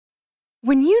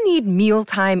When you need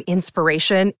mealtime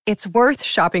inspiration, it's worth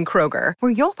shopping Kroger,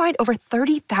 where you'll find over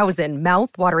 30,000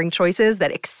 mouth-watering choices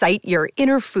that excite your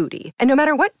inner foodie. And no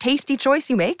matter what tasty choice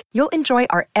you make, you'll enjoy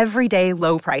our everyday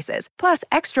low prices, plus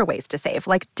extra ways to save,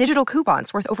 like digital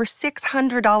coupons worth over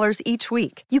 $600 each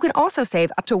week. You can also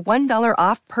save up to $1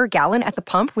 off per gallon at the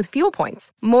pump with fuel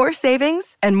points. More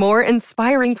savings and more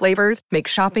inspiring flavors make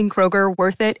shopping Kroger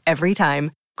worth it every time.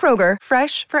 Kroger,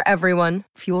 fresh for everyone.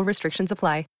 Fuel restrictions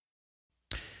apply.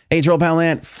 Hey, Joel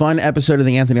Palant, fun episode of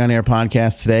the Anthony on Air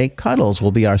podcast today. Cuddles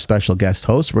will be our special guest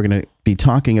host. We're going to be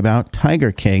talking about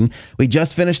Tiger King. We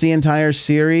just finished the entire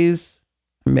series.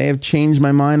 I may have changed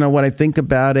my mind on what I think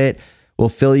about it. We'll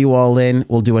fill you all in.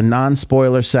 We'll do a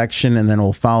non-spoiler section, and then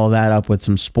we'll follow that up with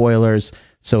some spoilers.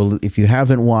 So if you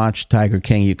haven't watched Tiger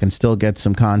King, you can still get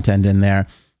some content in there.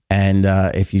 And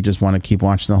if you just want to keep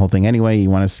watching the whole thing anyway, you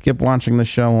want to skip watching the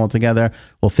show altogether,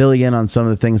 we'll fill you in on some of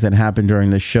the things that happened during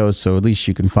the show, so at least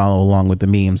you can follow along with the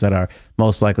memes that are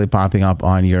most likely popping up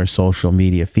on your social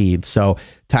media feed. So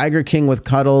Tiger King with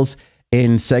Cuddles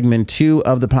in segment 2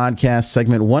 of the podcast.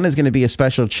 Segment 1 is going to be a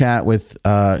special chat with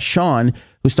Sean,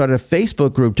 who started a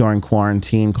Facebook group during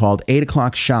quarantine called 8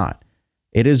 O'Clock Shot.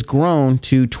 It has grown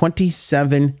to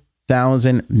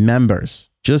 27,000 members.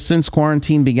 Just since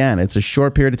quarantine began. It's a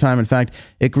short period of time. In fact,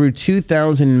 it grew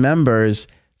 2,000 members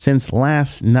since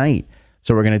last night.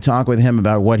 So we're going to talk with him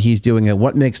about what he's doing and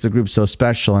what makes the group so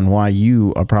special and why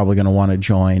you are probably going to want to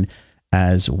join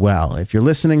as well. If you're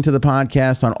listening to the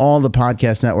podcast on all the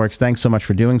podcast networks, thanks so much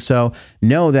for doing so.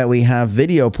 Know that we have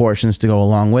video portions to go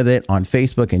along with it on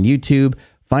Facebook and YouTube.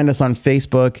 Find us on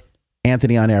Facebook,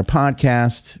 Anthony on Air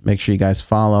Podcast. Make sure you guys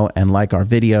follow and like our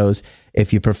videos.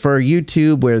 If you prefer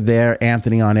YouTube, we're there,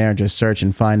 Anthony on Air. Just search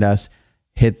and find us.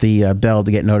 Hit the bell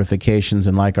to get notifications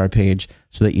and like our page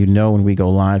so that you know when we go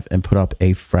live and put up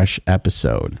a fresh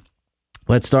episode.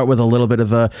 Let's start with a little bit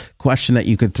of a question that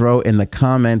you could throw in the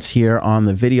comments here on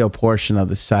the video portion of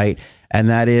the site. And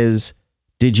that is,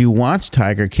 did you watch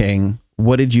Tiger King?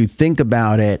 What did you think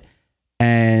about it?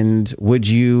 And would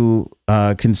you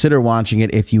consider watching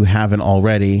it if you haven't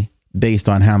already, based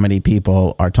on how many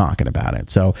people are talking about it?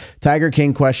 So Tiger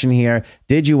King question here.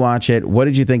 Did you watch it? What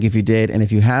did you think if you did? And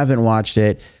if you haven't watched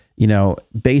it, you know,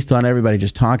 based on everybody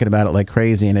just talking about it like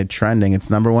crazy and it trending, it's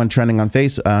 #1 trending on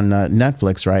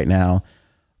Netflix right now.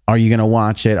 Are you going to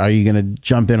watch it? Are you going to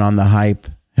jump in on the hype?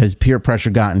 Has peer pressure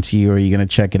gotten to you? Or are you going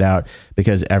to check it out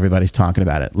because everybody's talking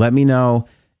about it? Let me know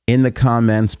in the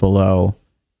comments below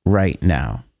right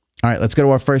now. All right, let's go to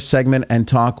our first segment and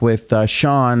talk with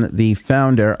Sean, the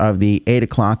founder of the 8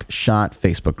 O'Clock Shot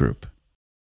Facebook group.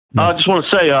 I just want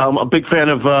to say I'm a big fan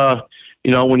of,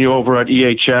 when you're over at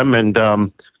EHM, and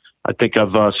I think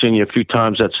I've seen you a few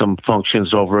times at some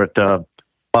functions over at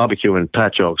Barbecue in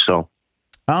Patchogue. So.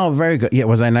 Oh, very good. Yeah,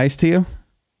 was I nice to you?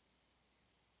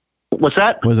 What's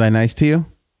that? Was I nice to you?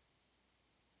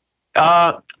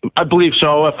 I believe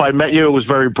so. If I met you, it was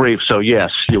very brief. So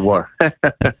yes, you were.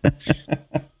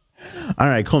 All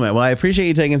right, cool, man. Well, I appreciate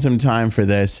you taking some time for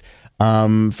this.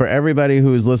 For everybody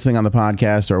who's listening on the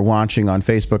podcast or watching on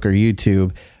Facebook or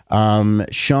YouTube,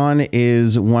 Sean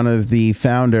is one of the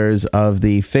founders of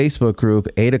the Facebook group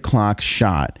 8 O'Clock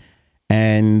Shot.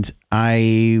 And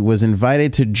I was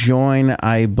invited to join,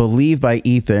 I believe, by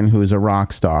Ethan, who's a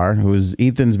rock star.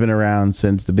 Ethan's been around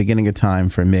since the beginning of time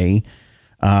for me.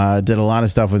 Did a lot of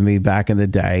stuff with me back in the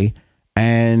day.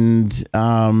 And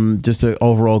just an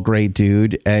overall great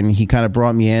dude. And he kind of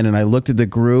brought me in, and I looked at the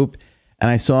group, and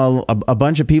I saw a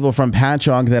bunch of people from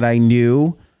Patchogue that I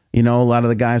knew. You know, a lot of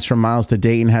the guys from Miles to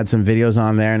Dayton had some videos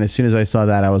on there. And as soon as I saw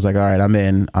that, I was like, all right, I'm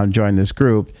in. I'll join this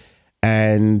group.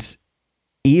 And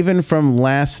even from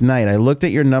last night, I looked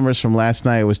at your numbers from last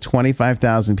night. It was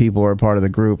 25,000 people were a part of the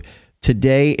group.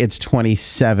 Today, it's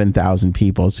 27,000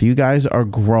 people. So you guys are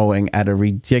growing at a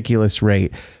ridiculous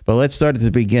rate. But let's start at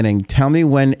the beginning. Tell me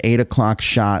when 8 O'Clock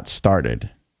Shot started.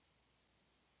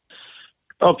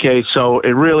 Okay, so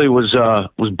it really was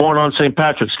born on St.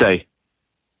 Patrick's Day.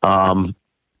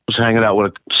 Was hanging out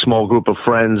with a small group of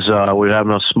friends. We were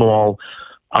having a small,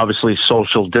 obviously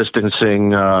social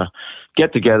distancing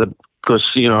get together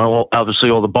because, obviously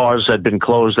all the bars had been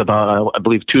closed about, I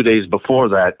believe, 2 days before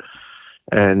that.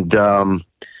 And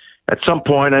at some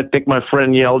point, I think my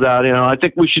friend yelled out, I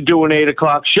think we should do an 8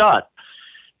 O'Clock Shot.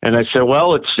 And I said,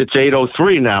 well, it's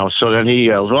 8:03 now. So then he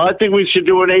yells, well, I think we should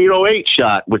do an 8:08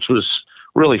 shot, which was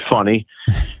really funny.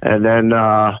 And then,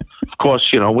 of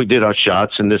course, we did our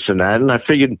shots and this and that. And I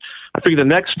figured the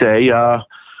next day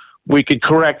we could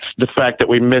correct the fact that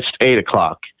we missed 8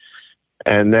 o'clock.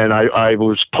 And then I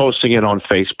was posting it on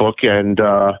Facebook, and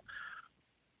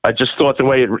I just thought the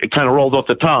way it kind of rolled off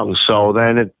the tongue. So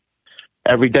then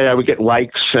every day I would get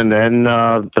likes, and then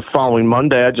the following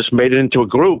Monday I just made it into a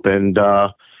group, and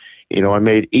I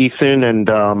made Ethan and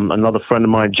another friend of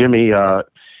mine, Jimmy,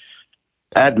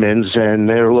 admins, and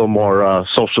they're a little more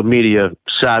social media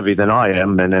savvy than I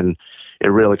am, and then it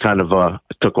really kind of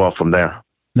took off from there.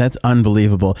 That's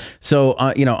unbelievable. So,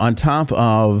 on top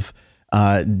of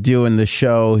doing the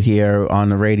show here on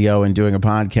the radio and doing a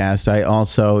podcast, I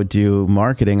also do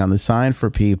marketing on the side for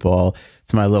people.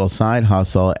 It's my little side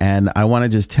hustle. And I want to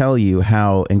just tell you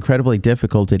how incredibly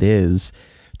difficult it is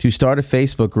to start a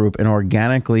Facebook group and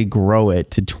organically grow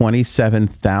it to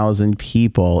 27,000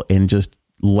 people in just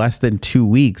less than 2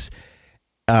 weeks.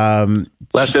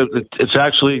 It's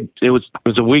actually, it was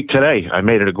a week today. I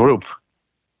made it a group.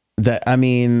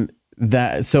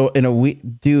 So in a week,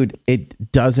 dude,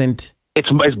 it doesn't. It's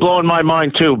blowing my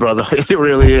mind too, brother. It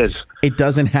really is. It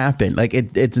doesn't happen. Like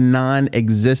it's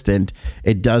non-existent.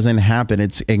 It doesn't happen.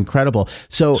 It's incredible.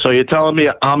 So you're telling me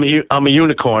I'm a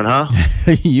unicorn, huh?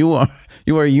 You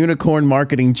are a unicorn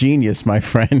marketing genius, my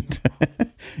friend.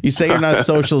 You say you're not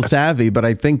social savvy, but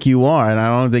I think you are, and I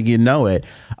don't think you know it.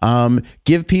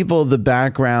 Give people the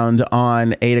background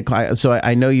on 8 o'clock. So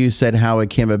I know you said how it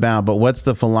came about, but what's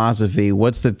the philosophy?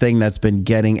 What's the thing that's been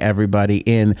getting everybody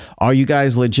in? Are you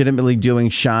guys legitimately doing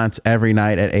shots every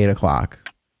night at 8 o'clock?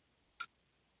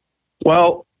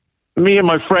 Well, me and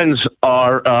my friends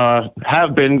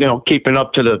have been, keeping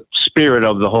up to the spirit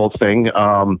of the whole thing.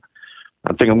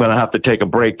 I think I'm going to have to take a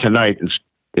break tonight.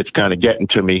 It's kind of getting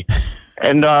to me.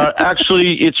 And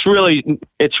actually, it's really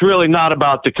not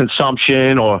about the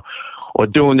consumption or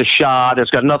doing the shot. It's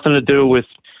got nothing to do with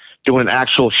doing an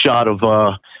actual shot of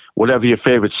whatever your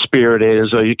favorite spirit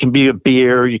is. Or you can be a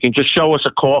beer. You can just show us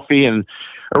a coffee. And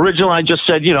originally, I just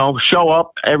said, show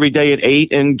up every day at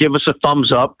 8 and give us a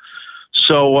thumbs up,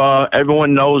 so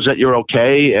everyone knows that you're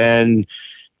okay. And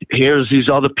here's these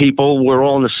other people. We're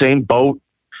all in the same boat.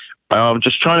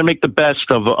 Just trying to make the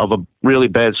best of a really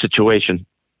bad situation.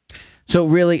 So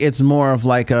really, it's more of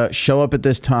like a show up at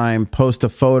this time, post a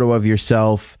photo of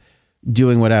yourself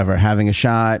doing whatever, having a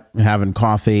shot, having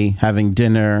coffee, having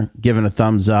dinner, giving a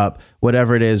thumbs up,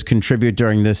 whatever it is, contribute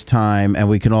during this time, and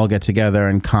we can all get together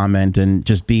and comment and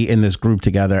just be in this group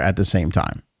together at the same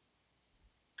time.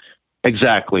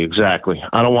 Exactly.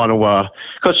 I don't want to,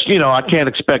 because, I can't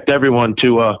expect everyone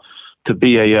to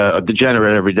be a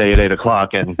degenerate every day at 8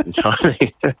 o'clock. And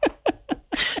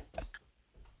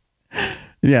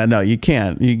yeah, no, you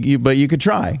can't. But you could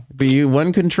try.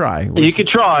 One can try. You could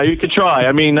try.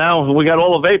 I mean, now we got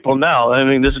all of April now. I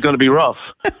mean, this is going to be rough.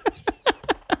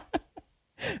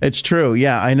 It's true.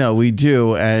 Yeah, I know we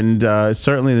do. And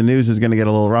certainly the news is going to get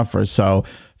a little rougher. So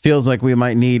feels like we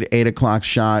might need 8 o'clock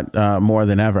shot more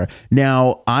than ever.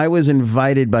 Now, I was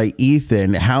invited by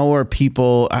Ethan. How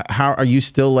are you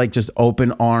still like just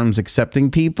open arms accepting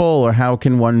people, or how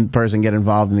can one person get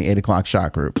involved in the 8 o'clock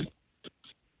shot group?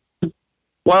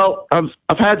 Well,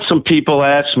 I've had some people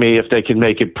ask me if they can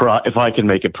make it if I can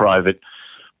make it private,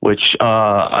 which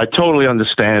I totally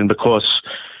understand, because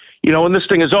when this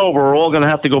thing is over, we're all going to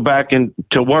have to go back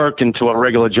to work and to our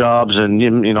regular jobs, and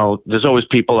there's always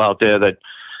people out there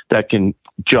that can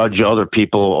judge other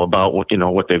people about what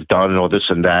they've done or this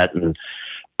and that.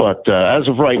 But as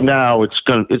of right now, I've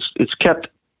kept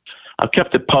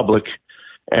it public,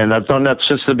 and I've done that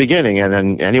since the beginning. And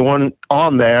then anyone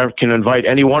on there can invite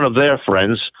any one of their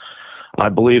friends. I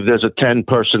believe there's a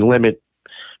 10-person limit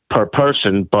per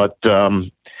person, but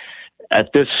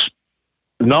at this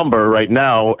number right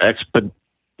now,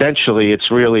 exponentially, it's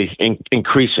really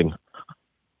increasing.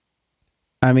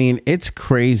 I mean, it's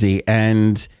crazy.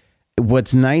 And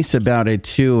what's nice about it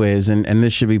too is, and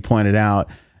this should be pointed out,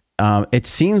 it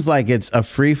seems like it's a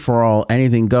free-for-all,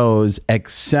 anything goes,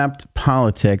 except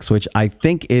politics, which I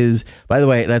think is, by the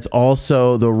way, that's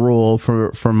also the rule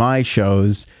for my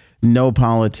shows. No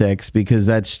politics, because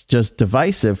that's just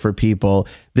divisive for people.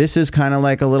 This is kind of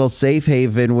like a little safe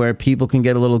haven where people can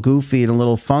get a little goofy and a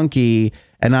little funky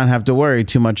and not have to worry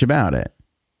too much about it.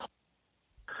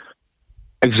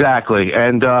 Exactly.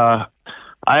 And I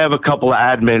have a couple of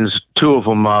admins, two of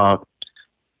them,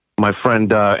 my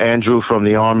friend Andrew from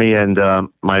the Army, and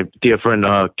my dear friend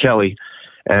Kelly,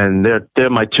 and they're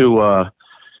my two,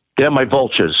 they're my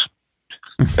vultures.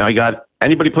 I got,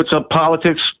 anybody puts up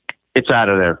politics, it's out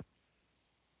of there.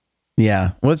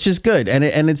 Yeah, well, it's just good. And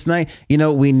it's nice.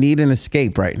 We need an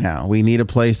escape right now. We need a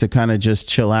place to kind of just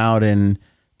chill out and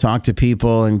talk to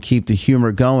people and keep the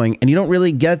humor going. And you don't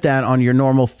really get that on your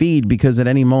normal feed, because at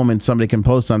any moment somebody can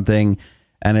post something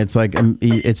and it's like,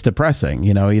 it's depressing.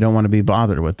 You don't want to be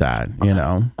bothered with that,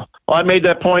 Well, I made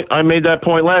that point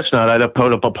last night. I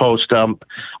put up a post.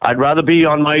 I'd rather be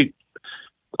on my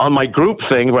on my group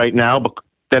thing right now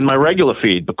than my regular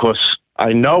feed, because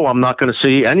I know I'm not going to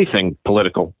see anything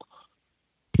political.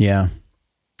 Yeah,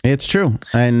 it's true.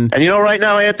 And right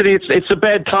now, Anthony, it's a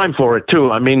bad time for it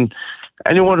too. I mean,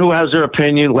 anyone who has their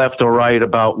opinion, left or right,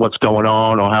 about what's going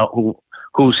on or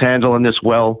who's handling this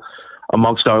well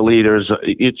amongst our leaders,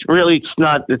 it's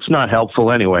not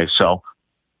helpful anyway. So.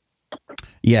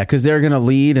 Yeah, because they're going to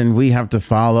lead and we have to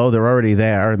follow. They're already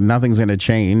there. Nothing's going to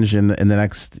change in the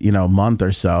next month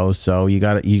or so. So you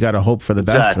got to hope for the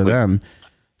best for them.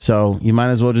 So you might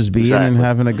as well just be in and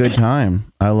having a good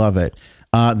time. I love it.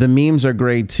 The memes are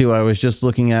great too. I was just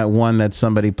looking at one that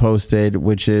somebody posted,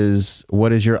 which is,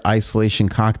 what is your isolation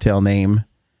cocktail name?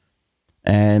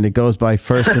 And it goes by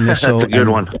first initial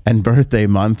and birthday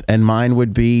month. And mine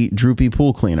would be Droopy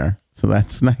Pool Cleaner. So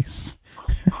that's nice.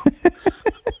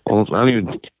 Well,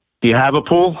 do you have a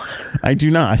pool? I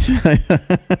do not.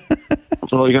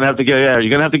 Well, you're gonna have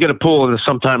to get a pool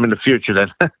sometime in the future.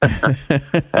 Then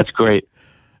that's great.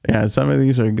 Yeah, some of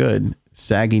these are good.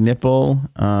 Saggy nipple.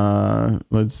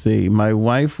 Let's see. My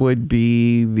wife would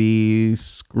be the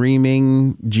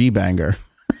screaming G-banger.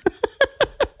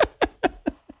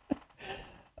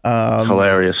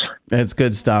 Hilarious. It's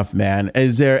good stuff, man.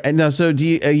 So do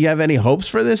you have any hopes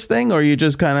for this thing, or are you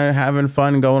just kind of having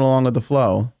fun going along with the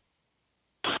flow?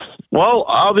 Well,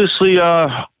 obviously,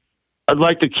 I'd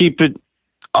like to keep it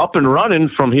up and running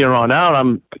from here on out.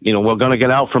 We're going to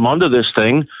get out from under this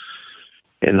thing,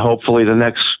 and hopefully the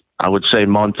next, I would say,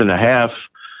 month and a half,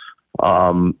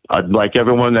 I'd like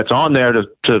everyone that's on there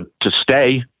to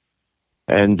stay,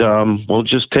 and we'll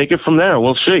just take it from there.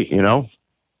 We'll see,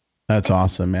 That's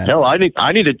awesome, man. Hell, I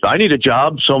need a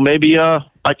job, so maybe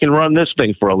I can run this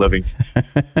thing for a living.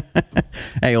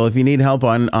 Hey, well, if you need help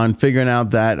on figuring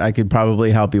out that, I could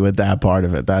probably help you with that part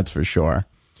of it. That's for sure.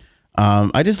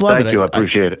 I just love it. Thank you. I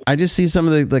appreciate it. I just see some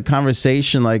of the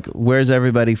conversation, like, where's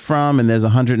everybody from? And there's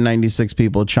 196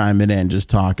 people chiming in, just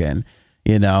talking,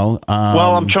 Well,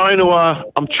 I'm trying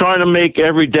to make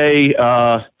every day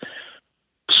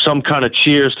some kind of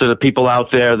cheers to the people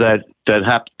out there that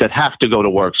have to go to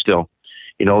work still,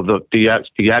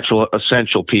 the actual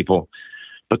essential people,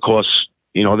 because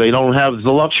they don't have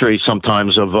the luxury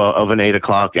sometimes of an 8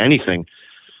 o'clock anything.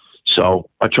 So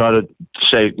I try to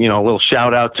say, a little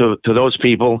shout out to those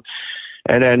people,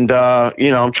 and then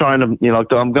I'm trying to,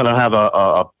 I'm going to have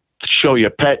a show your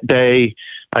pet day.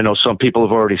 I know some people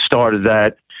have already started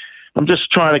that. I'm just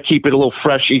trying to keep it a little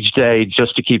fresh each day,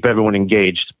 just to keep everyone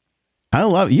engaged. I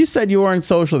love it. You said you weren't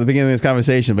social at the beginning of this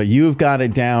conversation, but you've got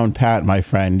it down pat, my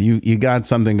friend. You got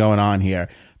something going on here.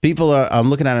 People are, I'm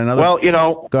looking at another. Well,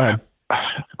 go ahead.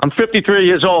 I'm 53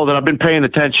 years old and I've been paying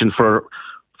attention for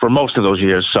most of those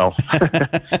years. So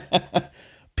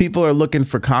people are looking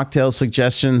for cocktail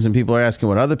suggestions and people are asking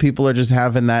what other people are just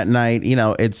having that night.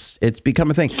 It's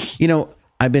become a thing.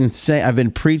 I've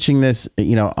been preaching this,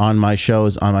 on my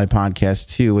shows, on my podcast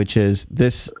too, which is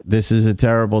this is a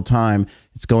terrible time.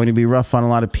 It's going to be rough on a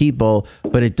lot of people,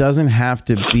 but it doesn't have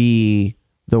to be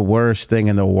the worst thing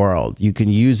in the world. You can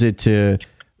use it to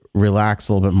relax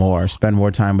a little bit more, spend more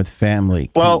time with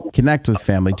family, connect with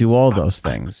family, do all those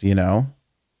things,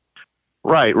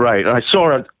 Right. I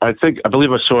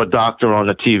believe I saw a doctor on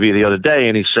the TV the other day,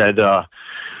 and he said the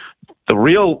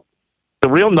real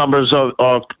numbers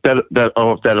that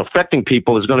are affecting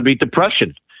people is going to be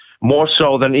depression, more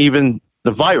so than even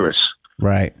the virus.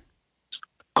 Right.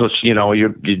 Because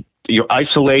you're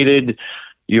isolated,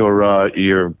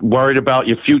 you're worried about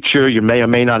your future. You may or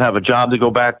may not have a job to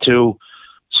go back to.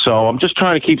 So I'm just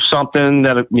trying to keep something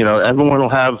that everyone will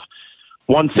have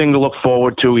one thing to look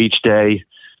forward to each day,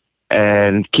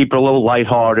 and keep it a little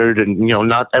lighthearted, and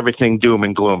not everything doom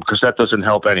and gloom, because that doesn't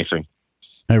help anything.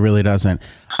 It really doesn't.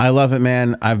 I love it,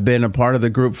 man. I've been a part of the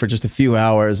group for just a few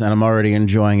hours and I'm already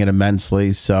enjoying it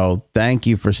immensely. So thank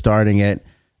you for starting it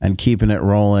and keeping it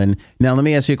rolling. Now, let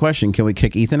me ask you a question. Can we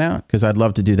kick Ethan out? Because I'd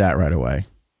love to do that right away.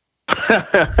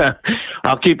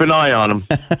 I'll keep an eye on him.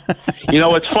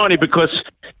 It's funny because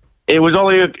it was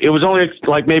only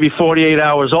like maybe 48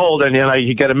 hours old, and then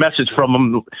you get a message from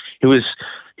him.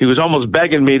 He was almost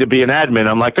begging me to be an admin.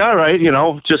 I'm like, all right,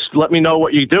 just let me know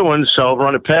what you're doing, so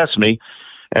run it past me.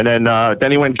 And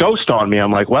then he went ghost on me.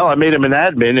 I'm like, well, I made him an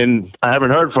admin, and I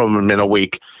haven't heard from him in a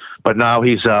week. But now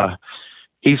he's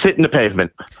hitting the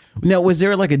pavement. Now, was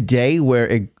there like a day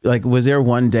where was there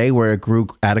one day where it grew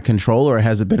out of control, or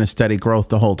has it been a steady growth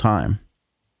the whole time?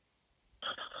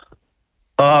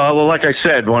 Well, like I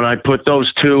said, when I put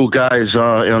those two guys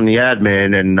on the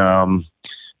admin, and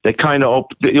they kind of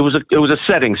it was a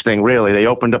settings thing, really. They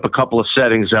opened up a couple of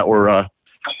settings that were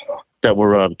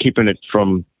keeping it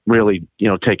from really,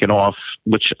 taken off,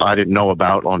 which I didn't know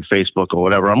about on Facebook or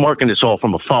whatever. I'm working this all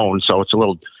from a phone, so it's a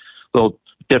little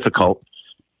difficult.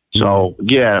 So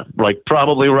yeah, like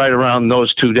probably right around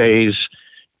those 2 days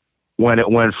when it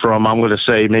went from, I'm going to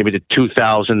say maybe to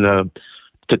 2,000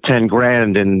 to 10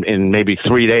 grand in maybe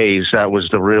 3 days. That was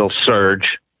the real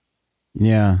surge.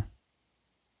 Yeah.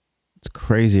 It's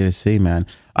crazy to see, man.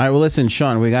 All right, well, listen,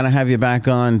 Sean, we got to have you back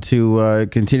on to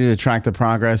continue to track the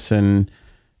progress and,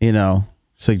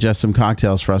 suggest some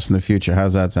cocktails for us in the future.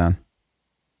 How's that sound?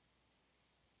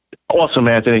 Awesome,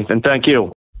 Anthony, and thank you.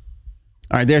 All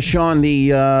right, there's Sean,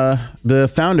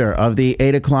 the founder of the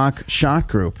 8 O'Clock Shot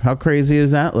Group. How crazy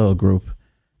is that little group?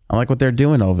 I like what they're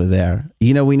doing over there.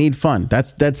 We need fun.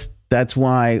 That's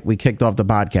why we kicked off the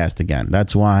podcast again.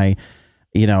 That's why,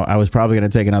 I was probably going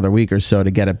to take another week or so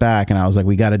to get it back, and I was like,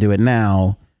 we got to do it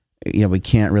now. We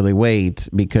can't really wait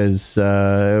because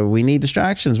we need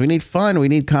distractions. We need fun. We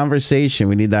need conversation.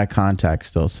 We need that contact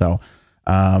still. So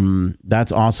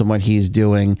that's awesome what he's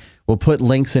doing. We'll put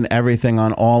links and everything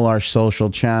on all our social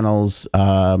channels.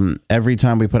 Every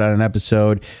time we put out an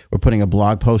episode, we're putting a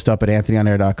blog post up at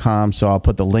anthonyonair.com. So I'll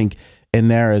put the link in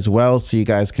there as well, so you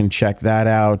guys can check that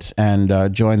out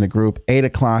and join the group, 8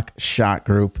 O'Clock Shot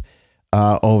Group,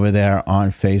 over there on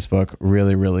Facebook.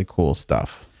 Really, really cool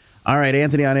stuff. All right,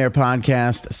 Anthony on Air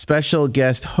podcast. Special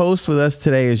guest host with us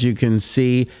today, as you can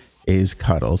see, is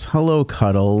Cuddles. Hello,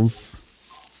 Cuddles.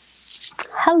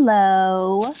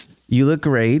 Hello. You look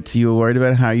great. You were worried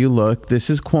about how you look. This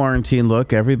is quarantine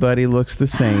look. Everybody looks the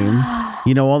same.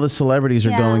 All the celebrities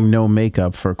are going no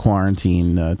makeup for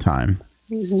quarantine time.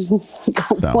 So.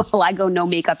 Well, I go no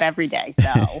makeup every day,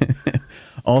 so.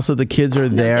 Also, the kids are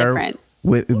there. Different.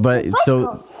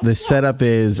 So the setup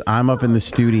is I'm up in the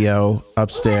studio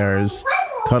upstairs.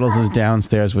 Cuddles is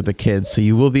downstairs with the kids. So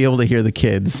you will be able to hear the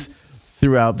kids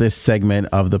throughout this segment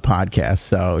of the podcast.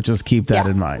 So just keep that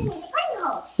in mind.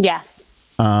 Yes.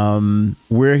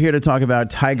 We're here to talk about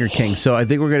Tiger King. So I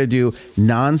think we're going to do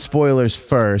non-spoilers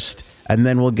first, and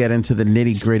then we'll get into the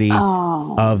nitty-gritty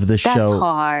of the show. That's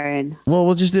hard. Well,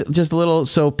 we'll just a little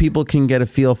so people can get a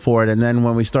feel for it, and then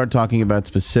when we start talking about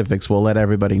specifics, we'll let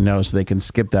everybody know so they can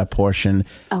skip that portion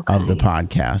of the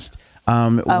podcast.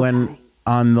 When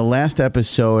on the last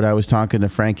episode, I was talking to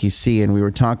Frankie C, and we were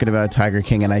talking about Tiger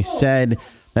King, and I said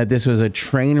that this was a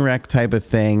train wreck type of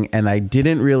thing, and I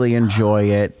didn't really enjoy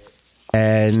it.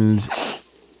 And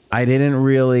I didn't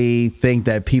really think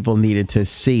that people needed to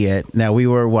see it. Now, we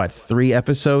were, 3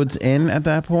 episodes in at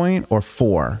that point, or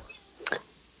 4?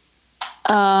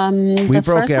 We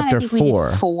broke after 4. We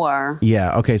did 4.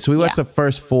 Yeah, okay, so we watched the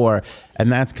first 4,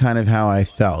 and that's kind of how I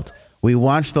felt. We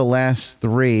watched the last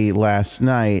 3 last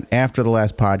night after the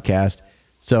last podcast,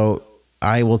 so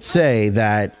I will say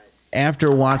that after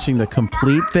watching the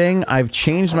complete thing, I've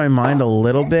changed my mind a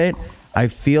little bit. I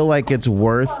feel like it's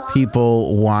worth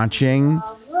people watching,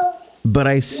 but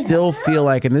I still feel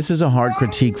like, and this is a hard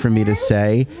critique for me to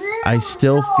say, I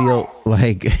still feel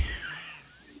like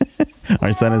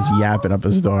our son is yapping up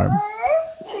a storm.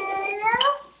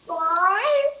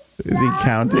 Is he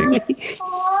counting?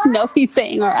 No, he's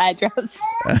saying our address.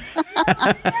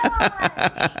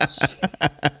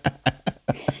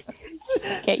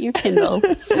 Get your Kindle.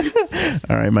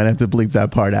 All right, might have to bleep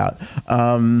that part out.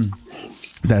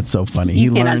 That's so funny.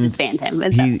 You can't understand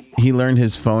him. He learned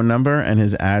his phone number and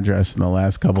his address in the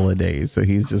last couple of days, so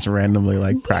he's just randomly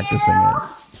practicing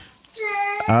it.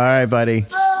 All right, buddy.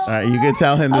 All right, you can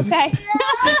tell him this. Okay.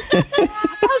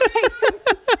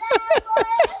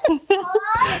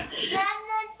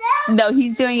 No,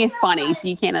 he's doing it funny, so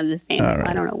you can't understand him. Right.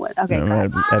 I don't know what. Okay, I'm gonna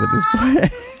have to edit this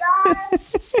part.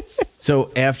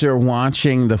 So after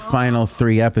watching the final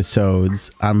 3 episodes,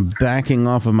 I'm backing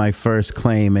off of my first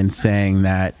claim and saying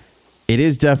that it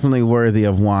is definitely worthy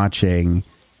of watching.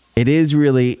 It is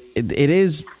really,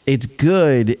 it's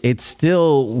good. It's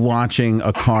still watching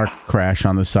a car crash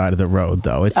on the side of the road,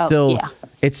 though.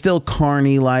 It's still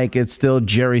Carney-like. It's still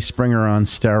Jerry Springer on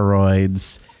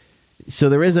steroids. So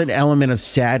there is an element of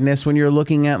sadness when you're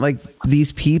looking at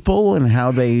these people and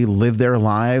how they live their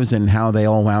lives and how they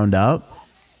all wound up.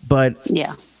 But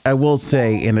I will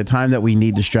say, in a time that we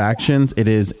need distractions, it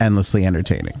is endlessly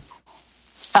entertaining.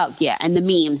 Oh, yeah. And the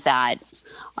memes that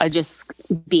are just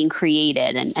being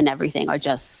created and everything are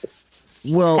just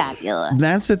fabulous.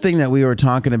 That's the thing that we were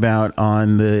talking about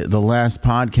on the last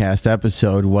podcast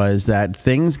episode, was that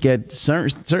things get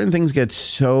certain things get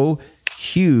so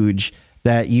huge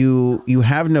that you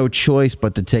have no choice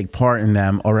but to take part in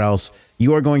them, or else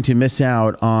you are going to miss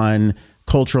out on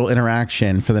cultural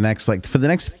interaction for the next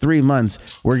 3 months.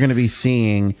 We're going to be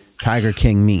seeing Tiger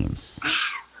King memes.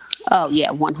 Oh yeah,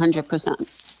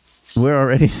 100%. We're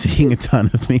already seeing a ton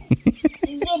of me.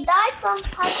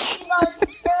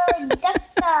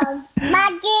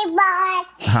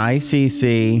 Hi,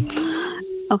 Cece.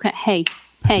 Okay, hey.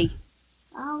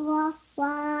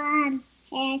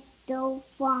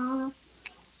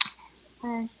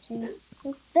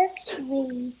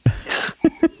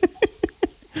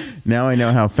 Now I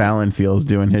know how Fallon feels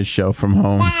doing his show from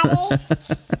home.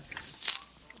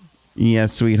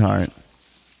 Yes, sweetheart.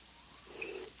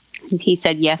 He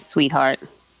said, yes, sweetheart.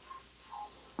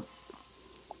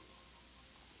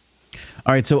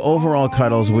 All right, so overall,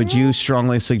 Cuddles, would you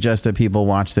strongly suggest that people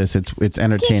watch this? It's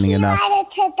entertaining enough. Write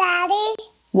it to Daddy?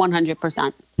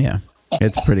 100%. Yeah,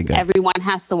 it's pretty good. Everyone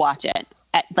has to watch it.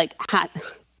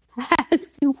 Has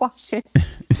to watch it.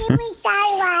 Can we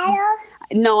die louder?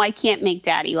 No, I can't make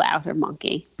Daddy louder,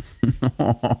 monkey. Can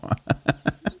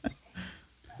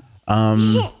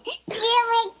you make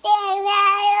Daddy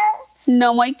louder?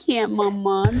 No, I can't,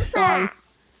 Mama. I'm sorry.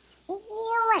 Can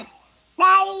you make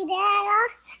Daddy louder?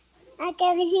 I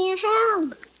gotta hear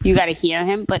him. You got to hear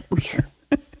him, but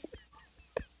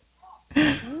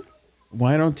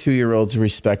Why don't 2-year-olds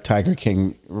respect Tiger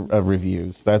King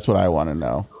reviews? That's what I want to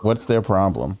know. What's their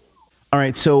problem? All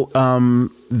right, so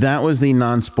that was the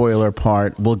non-spoiler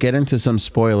part. We'll get into some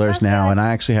spoilers now, and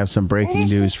I actually have some breaking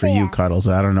news for you, Cuddles.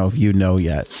 I don't know if you know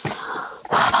yet.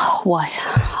 what?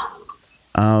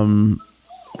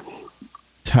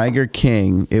 Tiger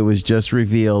King, it was just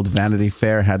revealed, Vanity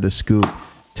Fair had the scoop.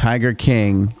 Tiger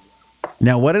King.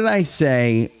 Now, what did I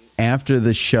say after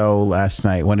the show last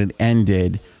night when it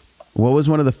ended? What was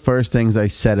one of the first things I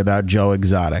said about Joe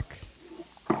Exotic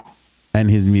and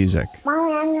his music?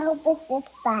 Mommy, I know this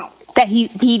spot. That he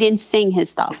didn't sing his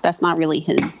stuff. That's not really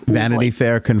his Vanity voice.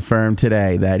 Fair confirmed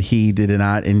today that he did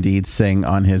not indeed sing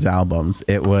on his albums.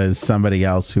 It was somebody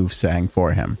else who sang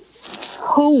for him.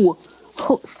 Who?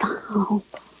 Stop.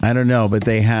 I don't know, but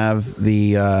they have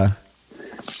the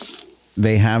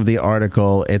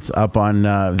article. It's up on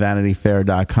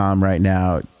vanityfair.com right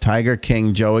now. Tiger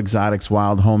King, Joe Exotic's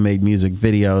wild homemade music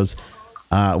videos.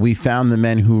 We found the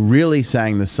men who really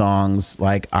sang the songs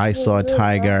like I Saw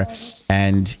Tiger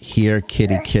and Here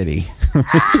Kitty Kitty,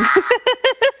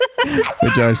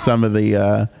 which are some of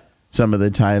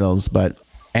the titles. But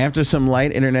after some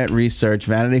light internet research,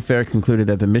 Vanity Fair concluded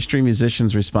that the mystery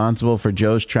musicians responsible for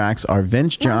Joe's tracks are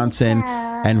Vince Johnson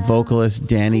and vocalist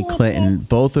Danny Clinton,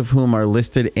 both of whom are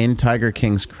listed in Tiger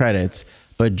King's credits,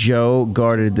 but Joe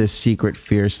guarded this secret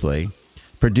fiercely.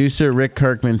 Producer Rick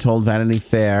Kirkman told Vanity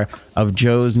Fair of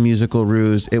Joe's musical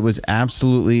ruse, it was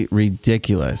absolutely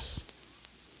ridiculous.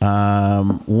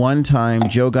 One time,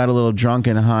 Joe got a little drunk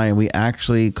and high, and we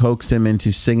actually coaxed him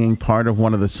into singing part of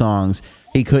one of the songs.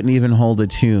 He couldn't even hold a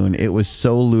tune. It was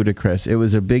so ludicrous. It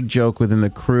was a big joke within the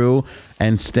crew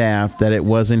and staff that it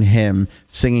wasn't him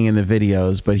singing in the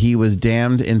videos, but he was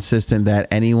damned insistent that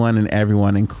anyone and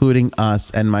everyone, including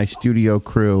us and my studio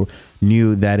crew,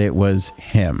 knew that it was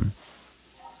him.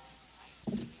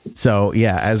 So,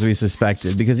 yeah, as we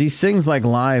suspected, because he sings like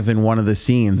live in one of the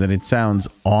scenes and it sounds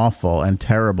awful and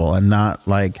terrible and not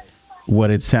like what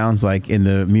it sounds like in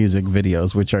the music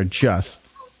videos, which are just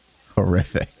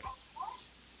horrific.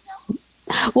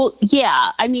 Well,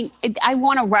 yeah. I mean, I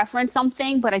want to reference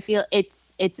something, but I feel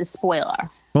it's a spoiler.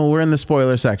 Well, we're in the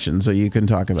spoiler section, so you can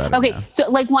talk about it. Okay, now.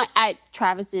 so like at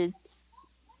Travis's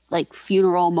like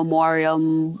funeral,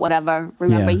 memoriam, whatever.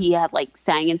 Remember, he had like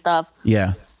sang and stuff.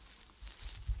 Yeah.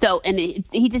 So, and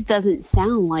he just doesn't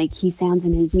sound like he sounds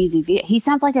in his music video. He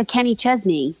sounds like a Kenny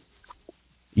Chesney.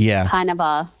 Yeah. Kind of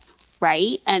a,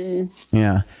 right? And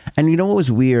yeah. And you know what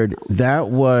was weird? That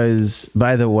was,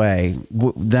 by the way,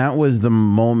 that was the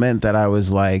moment that I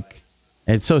was like,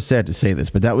 it's so sad to say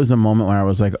this, but that was the moment when I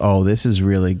was like, oh, this is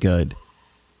really good.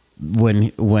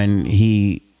 When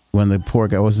the poor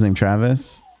guy, what's his name,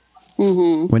 Travis?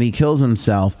 Mm-hmm. When he kills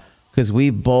himself. Because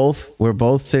we're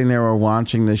both sitting there, we're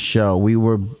watching this show.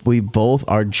 We both,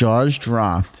 our jaws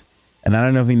dropped. And I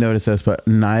don't know if you noticed this, but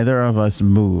neither of us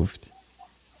moved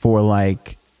for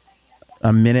like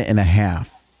a minute and a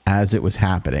half as it was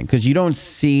happening. Because you don't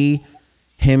see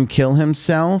him kill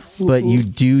himself, but you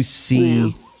do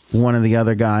see one of the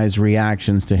other guys'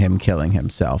 reactions to him killing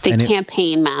himself. The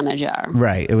campaign manager.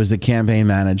 Right. It was the campaign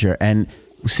manager. And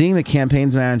seeing the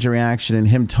campaign's manager reaction and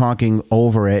him talking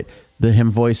over it,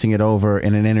 him voicing it over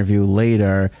in an interview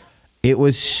later, it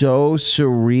was so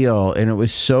surreal and it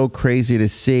was so crazy to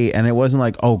see. And it wasn't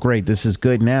like, oh, great, this is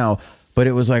good now. But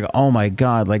it was like, oh, my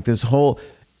God, like this whole,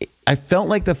 I felt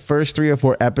like the first 3 or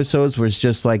 4 episodes was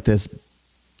just like this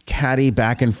catty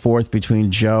back and forth between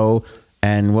Joe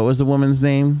and what was the woman's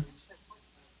name?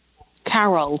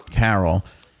 Carol.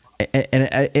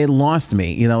 it lost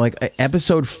me. You know, like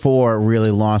episode 4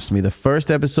 really lost me. The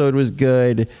first episode was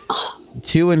good.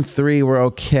 2 and 3 were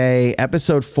okay.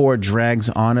 Episode 4 drags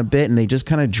on a bit, and they just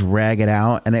kind of drag it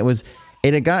out. And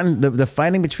it had gotten the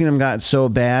fighting between them got so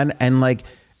bad, and like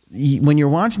when you're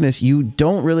watching this, you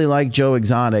don't really like Joe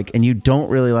Exotic and you don't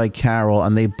really like Carol,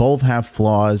 and they both have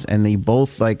flaws and they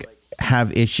both like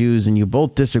have issues, and you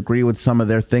both disagree with some of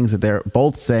their things that they're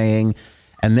both saying,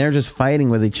 and they're just fighting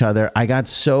with each other. I got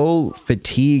so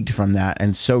fatigued from that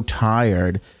and so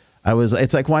tired.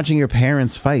 It's like watching your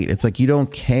parents fight. It's like you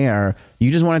don't care.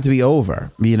 You just want it to be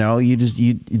over. You know,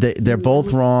 they're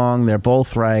both wrong. They're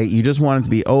both right. You just want it to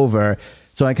be over.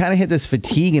 So I kind of hit this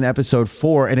fatigue in episode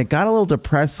 4, and it got a little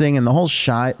depressing, and the whole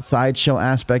sideshow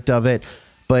aspect of it.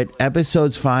 But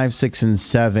episodes 5, 6, and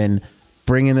 7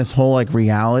 bring in this whole like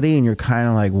reality, and you're kind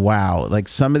of like, wow, like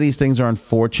some of these things are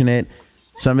unfortunate.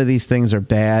 Some of these things are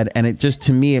bad. And it just,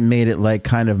 to me, it made it like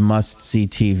kind of must see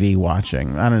TV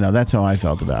watching. I don't know. That's how I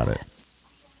felt about it.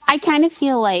 I kind of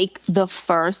feel like the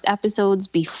first episodes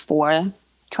before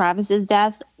Travis's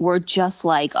death were just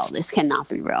like, oh, this cannot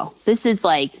be real. This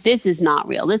is not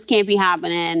real. This can't be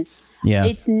happening. Yeah.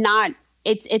 It's not,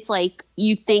 it's like,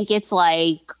 you think it's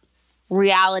like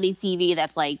reality TV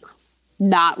that's like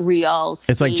not real.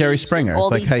 It's like Jerry Springer.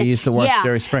 It's like how you used to watch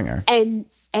Jerry Springer. And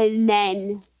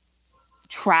then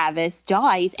Travis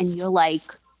dies, and you're like,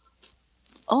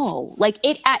 oh, like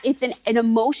it's an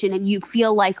emotion, and you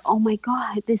feel like, oh my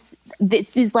God, this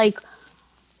is like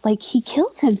he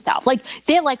killed himself. Like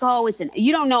they're like, oh,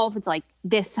 you don't know if it's like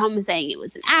this. Some are saying it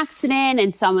was an accident,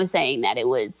 and some are saying that he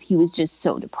was just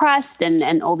so depressed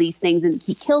and all these things, and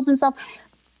he killed himself.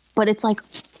 But it's like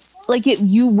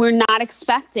you were not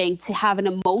expecting to have an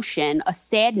emotion, a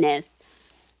sadness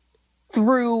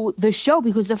through the show,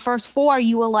 because the first 4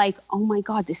 you were like, oh my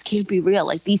God, this can't be real.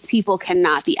 Like these people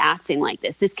cannot be acting like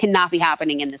this. This cannot be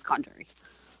happening in this country.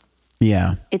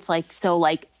 Yeah. It's like so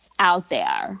like out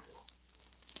there.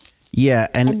 Yeah.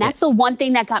 And that's the one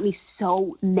thing that got me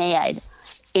so mad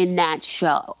in that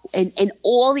show. In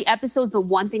all the episodes, the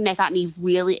one thing that got me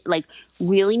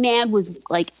really mad was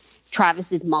like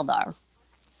Travis's mother.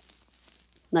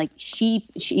 Like she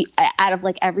out of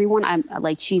like everyone, I'm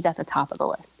like, she's at the top of the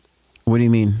list. What do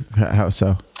you mean? How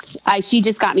so? She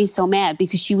just got me so mad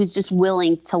because she was just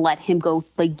willing to let him go,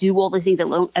 like do all these things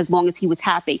as long as he was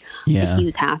happy. Yeah. Like, he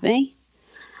was happy.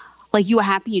 Like, you were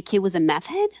happy your kid was a meth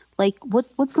head? Like,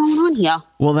 what's going on here?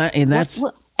 Well,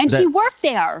 she worked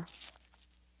there.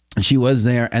 She was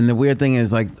there. And the weird thing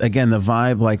is, like, again, the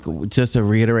vibe, like, just to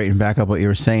reiterate and back up what you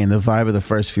were saying, the vibe of the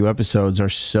first few episodes are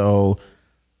so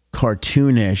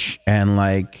cartoonish and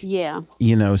like, yeah,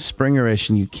 you know, Springerish,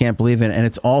 and you can't believe it. And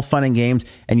it's all fun and games.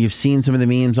 And you've seen some of the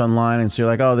memes online, and so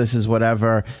you're like, oh, this is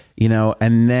whatever, you know.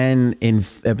 And then in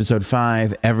episode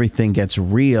 5, everything gets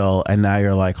real, and now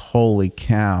you're like, holy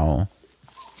cow!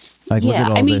 Like, look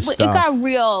at all this stuff. It got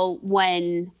real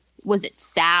when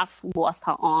Saf lost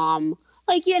her arm.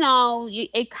 Like, you know,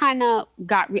 it kind of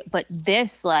got real, but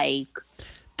this like.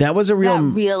 That was a real...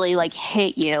 That really, like,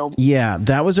 hit you. Yeah,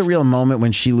 that was a real moment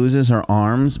when she loses her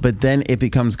arms, but then it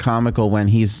becomes comical when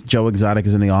Joe Exotic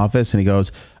is in the office, and he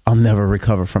goes, I'll never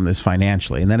recover from this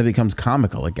financially. And then it becomes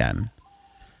comical again.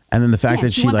 And then the fact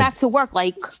that she went like... back to work,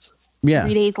 like,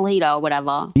 3 days later or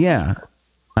whatever. Yeah.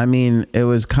 I mean, it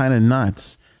was kind of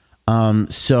nuts.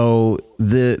 So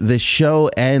the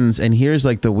show ends, and here's,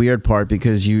 like, the weird part,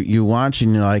 because you watch,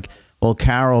 and you're like, well,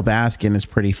 Carol Baskin is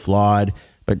pretty flawed,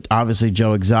 but obviously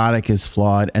Joe Exotic is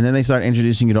flawed. And then they start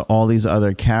introducing you to all these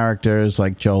other characters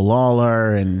like Joe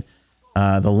Lawler and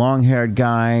the long-haired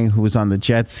guy who was on the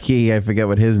jet ski. I forget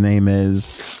what his name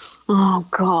is. Oh,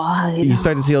 God. You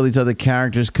start to see all these other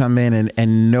characters come in,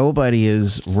 and nobody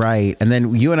is right. And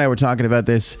then you and I were talking about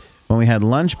this when we had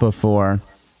lunch before,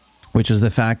 which was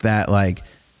the fact that, like,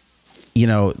 you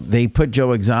know, they put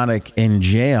Joe Exotic in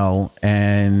jail,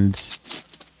 and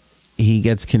he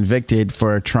gets convicted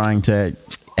for trying to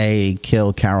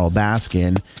kill Carol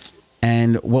Baskin.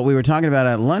 And what we were talking about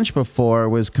at lunch before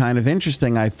was kind of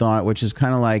interesting, I thought, which is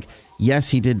kind of like, yes,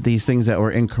 he did these things that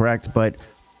were incorrect, but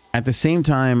at the same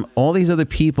time, all these other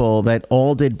people that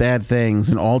all did bad things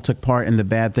and all took part in the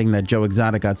bad thing that Joe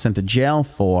Exotic got sent to jail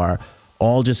for,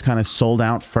 all just kind of sold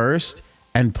out first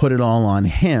and put it all on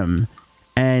him.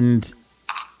 And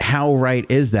how right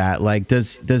is that? Like,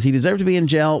 does he deserve to be in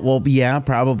jail? Well, yeah,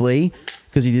 probably,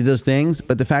 because he did those things.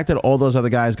 But the fact that all those other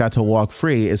guys got to walk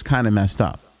free is kind of messed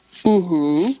up.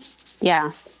 Mm-hmm.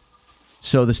 Yeah.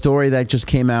 So the story that just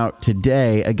came out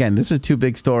today, again, this is 2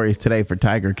 big stories today for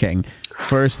Tiger King.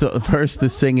 First, the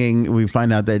singing, we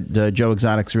find out that Joe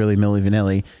Exotic's really Milli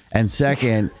Vanilli. And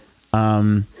second,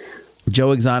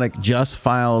 Joe Exotic just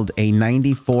filed a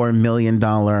 $94 million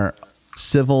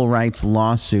civil rights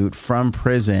lawsuit from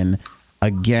prison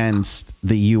against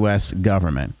the U.S.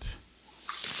 government.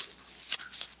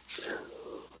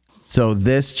 So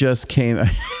this just came.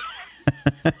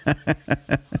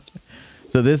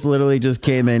 So this literally just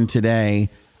came in today.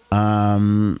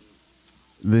 The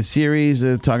series,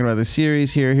 talking about the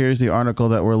series here. Here's the article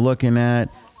that we're looking at.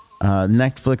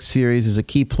 Netflix series is a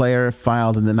key player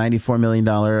filed in the $94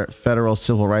 million federal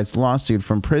civil rights lawsuit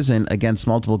from prison against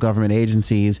multiple government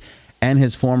agencies and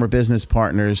his former business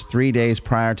partners 3 days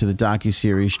prior to the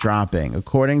docuseries dropping.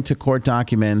 According to court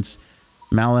documents,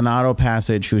 Maldonado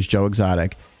Passage, who's Joe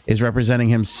Exotic, is representing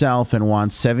himself and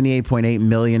wants $78.8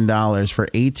 million for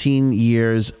 18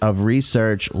 years of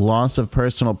research, loss of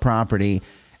personal property,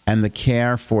 and the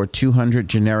care for 200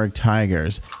 generic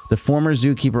tigers. The former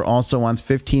zookeeper also wants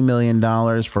 $15 million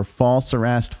for false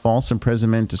arrest, false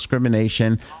imprisonment,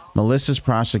 discrimination, malicious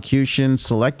prosecution,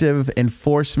 selective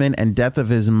enforcement, and death of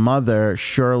his mother,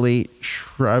 Shirley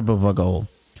Schreibervogel.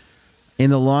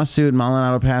 In the lawsuit,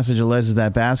 Maldonado Passage alleges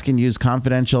that Baskin used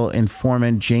confidential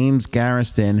informant James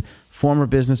Garriston, former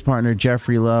business partner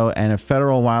Jeffrey Lowe, and a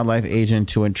federal wildlife agent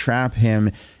to entrap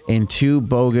him in 2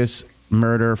 bogus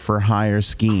murder-for-hire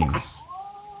schemes.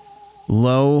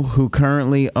 Lowe, who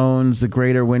currently owns the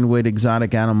Greater Wynwood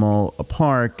Exotic Animal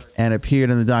Park and appeared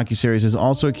in the docuseries, is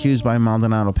also accused by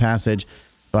Maldonado Passage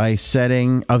by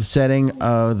setting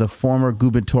the former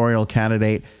gubernatorial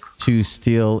candidate to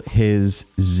steal his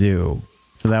zoo.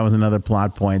 So that was another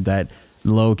plot point, that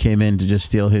Lowe came in to just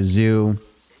steal his zoo.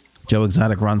 Joe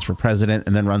Exotic runs for president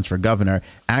and then runs for governor.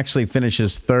 Actually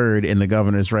finishes third in the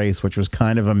governor's race, which was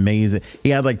kind of amazing. He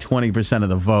had like 20% of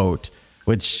the vote,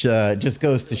 which just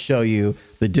goes to show you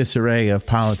the disarray of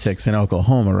politics in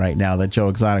Oklahoma right now, that Joe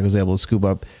Exotic was able to scoop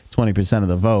up 20% of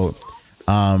the vote.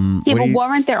 But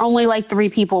weren't there only like 3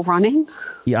 people running?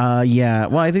 Yeah.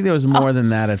 Well, I think there was more than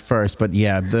that at first, but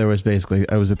yeah, there was basically,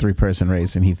 it was a 3-person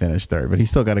race and he finished third, but he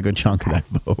still got a good chunk of that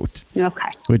vote.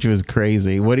 Okay. Which was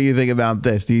crazy. What do you think about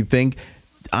this? Do you think,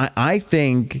 I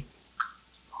think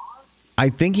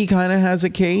he kind of has a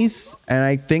case, and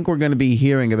I think we're going to be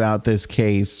hearing about this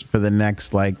case for the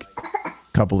next like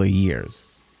couple of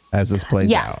years as this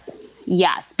plays out.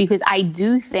 Yes, because I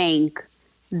do think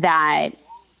that,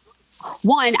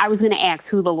 one, I was going to ask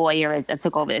who the lawyer is that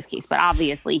took over this case, but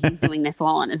obviously he's doing this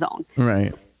all on his own.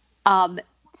 Right.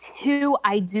 2,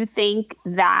 I do think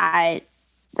that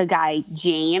the guy,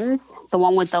 James, the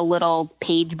one with the little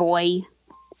page boy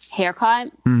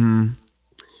haircut,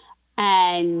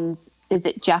 and is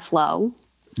it Jeff Lowe?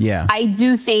 Yeah. I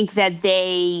do think that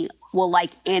they will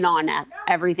like in on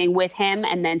everything with him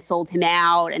and then sold him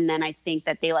out. And then I think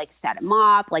that they like set him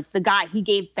up. Like the guy, he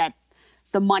gave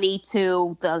the money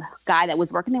to the guy that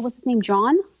was working there. What's his name?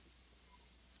 John?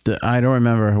 I don't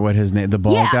remember what his name, the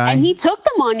bald guy. And he took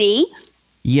the money.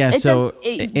 Yeah.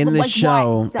 In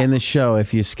the show,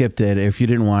 if you skipped it, if you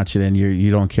didn't watch it and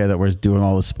you don't care that we're doing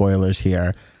all the spoilers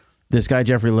here, this guy,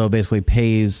 Jeffrey Lowe, basically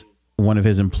pays one of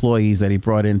his employees that he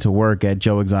brought in to work at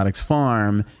Joe Exotic's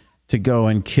farm to go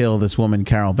and kill this woman,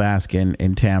 Carol Baskin,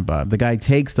 in Tampa. The guy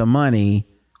takes the money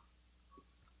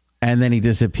and then he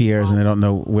disappears and they don't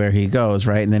know where he goes,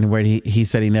 right? And then where he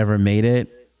said he never made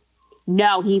it.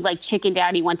 No, he like chickened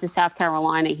out. He went to South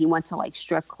Carolina. He went to like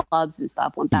strip clubs and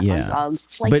stuff, went back on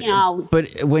drugs. Like,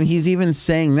 But when he's even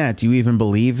saying that, do you even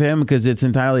believe him? Because it's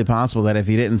entirely possible that if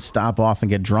he didn't stop off and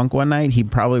get drunk one night, he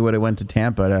probably would have went to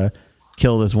Tampa to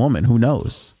kill this woman. Who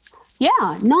knows?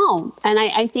 Yeah, no. And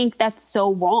I think that's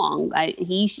so wrong.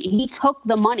 He took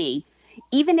the money.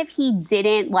 Even if he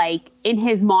didn't, like, in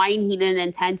his mind, he didn't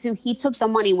intend to, he took the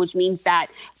money, which means that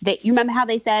you remember how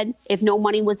they said if no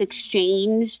money was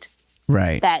exchanged,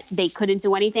 right, that they couldn't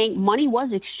do anything? Money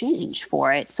was exchanged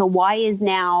for it. So why is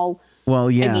now...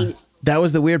 Well, yeah, that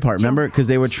was the weird part, remember? Because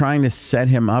they were trying to set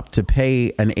him up to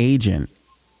pay an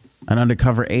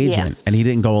undercover agent, and he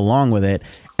didn't go along with it.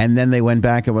 And then they went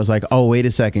back and was like, oh, wait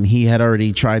a second, he had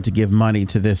already tried to give money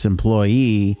to this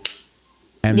employee.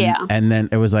 And then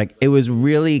it was like, it was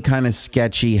really kind of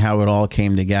sketchy how it all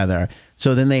came together.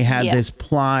 So then they had this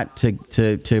plot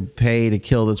to pay to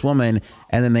kill this woman.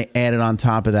 And then they added on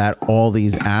top of that all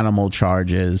these animal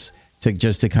charges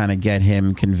to kind of get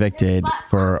him convicted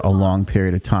for a long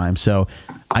period of time. So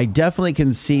I definitely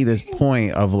can see this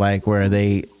point of like where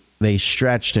they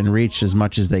stretched and reached as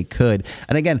much as they could.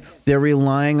 And again, they're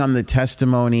relying on the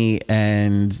testimony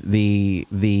and the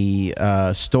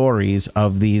stories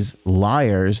of these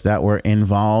liars that were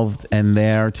involved and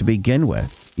there to begin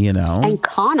with. you know? And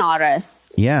con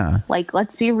artists. Yeah. Like,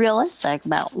 let's be realistic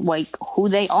about like who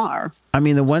they are. I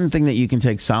mean, the one thing that you can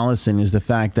take solace in is the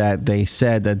fact that they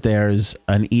said that there's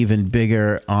an even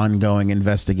bigger ongoing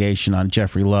investigation on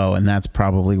Jeffrey Lowe, and that's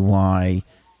probably why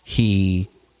he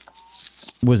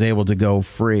was able to go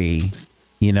free.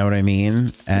 You know what I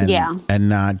mean? And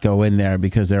not go in there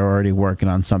because they're already working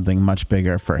on something much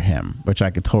bigger for him, which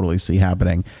I could totally see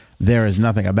happening. There is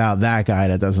nothing about that guy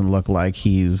that doesn't look like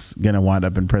he's going to wind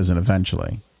up in prison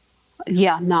eventually.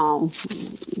 Yeah, no.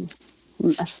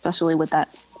 Especially with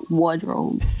that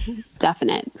wardrobe.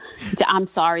 Definite. I'm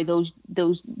sorry, those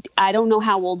I don't know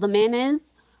how old the man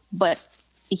is, but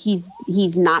he's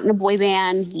not in a boy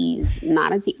band. He's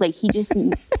not like he just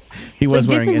he was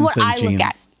wearing this is what insane I jeans. look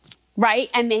at. Right?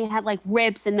 And they had like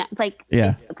ribs and that, like,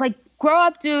 yeah. Like, grow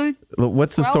up, dude.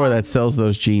 What's the store that sells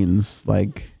those jeans?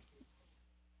 Like,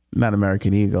 not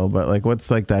American Eagle, but like, what's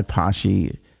like that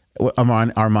poshy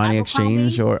Armani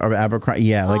Exchange or Abercrombie?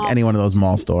 Yeah, like any one of those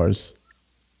mall stores.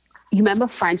 You remember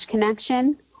French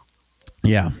Connection?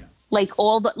 Yeah. Like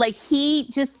like he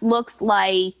just looks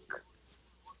like,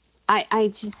 I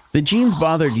just. The jeans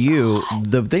bothered you.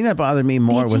 The thing that bothered me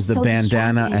more was the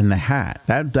bandana and the hat.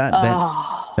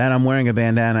 That I'm wearing a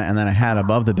bandana and then a hat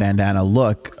above the bandana.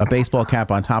 Look, a baseball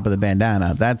cap on top of the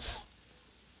bandana. That's.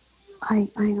 I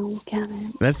don't get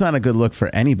it. That's not a good look for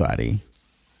anybody.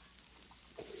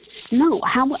 No,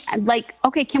 how like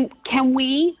okay? Can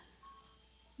we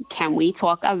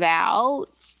talk about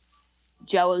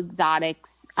Joe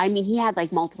Exotic's? I mean, he had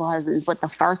like multiple husbands, but the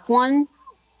first one.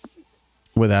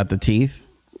 Without the teeth?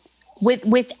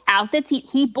 Without the teeth.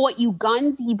 He bought you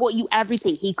guns. He bought you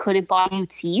everything. He couldn't buy you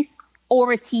teeth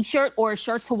or a t-shirt or a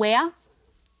shirt to wear.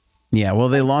 Yeah, well,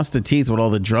 they lost the teeth with all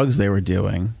the drugs they were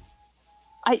doing.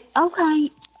 Okay.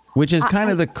 Which is kind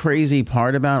of the crazy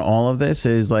part about all of this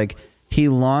is like he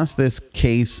lost this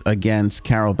case against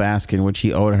Carol Baskin, which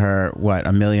he owed her, what,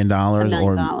 $1 million?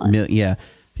 $1 million. Yeah.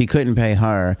 He couldn't pay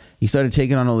her. He started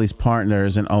taking on all these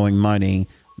partners and owing money.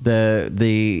 The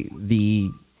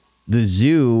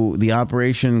zoo, the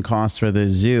operation costs for the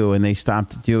zoo, and they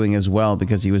stopped doing as well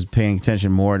because he was paying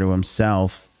attention more to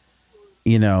himself,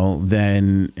 you know,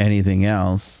 than anything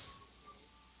else.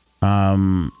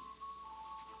 Was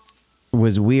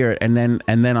weird. And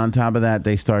then on top of that,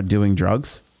 they start doing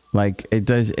drugs. Like it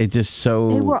just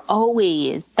so. They were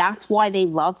always. That's why they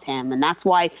loved him, and that's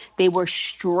why they were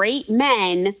straight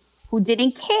men who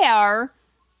didn't care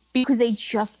because they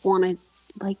just wanted.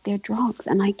 Like their drugs,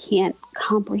 and I can't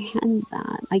comprehend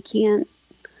that. I can't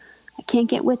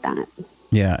get with that.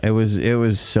 Yeah, it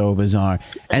was so bizarre.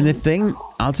 And the thing,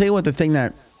 I'll tell you what, the thing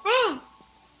that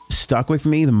stuck with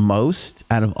me the most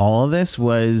out of all of this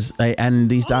was, and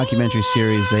these documentary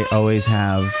series, they always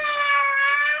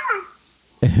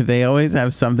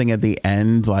have something at the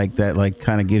end like that, like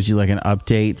kind of gives you like an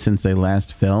update since they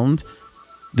last filmed.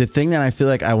 The thing that I feel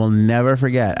like I will never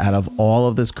forget out of all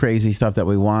of this crazy stuff that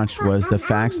we watched was the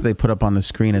facts that they put up on the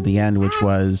screen at the end, which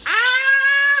was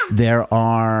there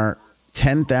are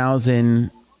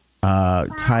 10,000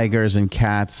 tigers and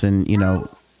cats and, you know,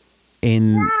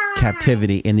 in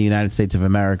captivity in the United States of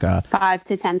America. 5,000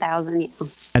 to 10,000. Yeah.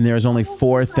 And there's only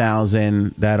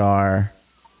 4,000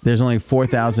 there's only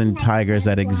 4,000 tigers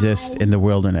that exist in the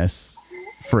wilderness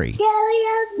free.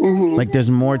 Mm-hmm. Like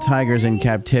there's more tigers in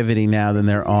captivity now than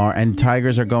there are, and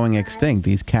tigers are going extinct.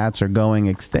 These cats are going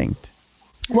extinct.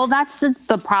 Well, that's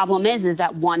the problem is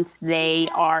that once they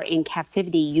are in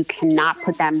captivity, you cannot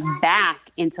put them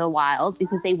back into the wild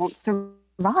because they won't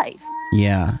survive.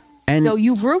 Yeah. And so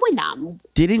you ruin them.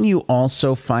 Didn't you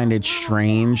also find it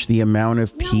strange the amount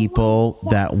of people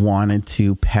that wanted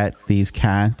to pet these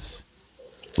cats?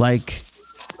 Like,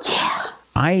 yeah.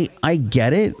 I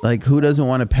get it. Like, who doesn't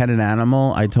want to pet an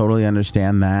animal? I totally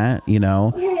understand that, you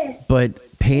know. But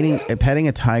petting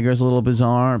a tiger is a little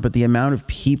bizarre. But the amount of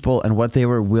people and what they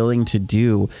were willing to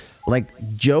do, like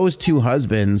Joe's two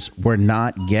husbands were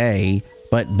not gay,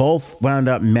 but both wound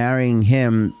up marrying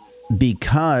him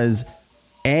because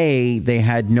A, they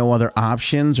had no other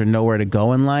options or nowhere to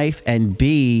go in life, and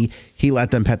B, he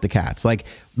let them pet the cats. Like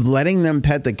letting them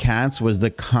pet the cats was the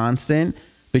constant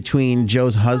between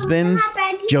Joe's husbands,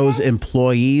 Joe's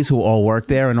employees who all worked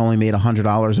there and only made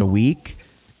 $100 a week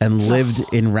and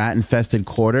lived in rat-infested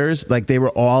quarters. Like they were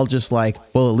all just like,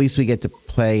 well, at least we get to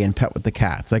play and pet with the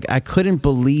cats. Like I couldn't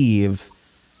believe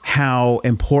how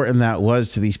important that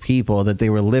was to these people, that they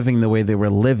were living the way they were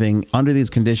living under these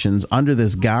conditions, under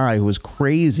this guy who was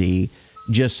crazy,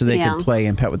 just so they could play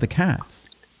and pet with the cats.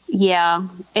 Yeah,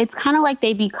 it's kind of like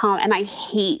they become, and I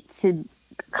hate to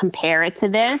compare it to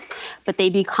this, but they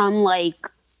become like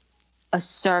a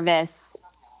service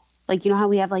like, you know how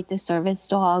we have like the service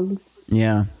dogs?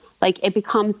 Yeah. Like it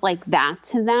becomes like that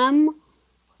to them.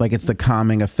 Like it's the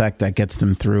calming effect that gets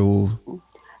them through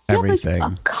everything. Yeah,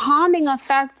 but a calming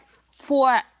effect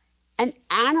for an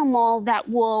animal that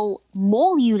will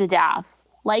maul you to death.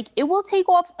 Like it will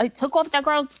it took off that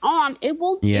girl's arm. It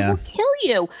will kill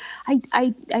you.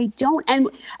 I don't. And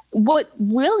what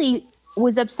really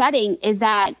was upsetting is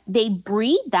that they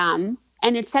breed them,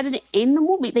 and it said it in the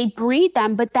movie, they breed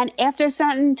them, but then after a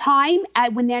certain time,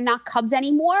 when they're not cubs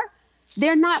anymore,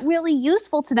 they're not really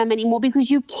useful to them anymore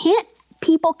because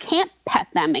people can't pet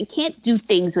them and can't do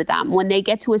things with them when they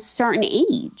get to a certain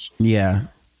age. Yeah.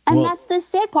 And that's the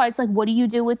sad part. It's like, what do you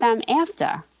do with them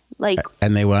after? Like,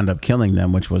 and they wound up killing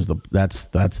them, which was that's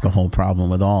the whole problem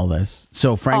with all this.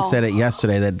 So Frank said it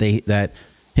yesterday that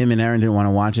him and Aaron didn't want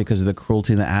to watch it because of the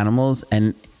cruelty to the animals,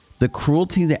 and the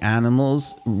cruelty to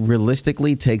animals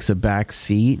realistically takes a back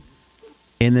seat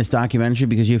in this documentary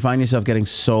because you find yourself getting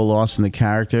so lost in the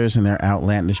characters and their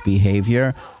outlandish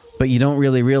behavior, but you don't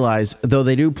really realize, though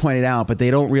they do point it out, but they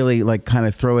don't really like kind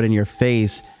of throw it in your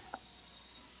face.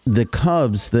 The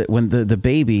cubs, when the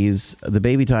babies, the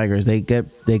baby tigers, they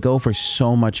go for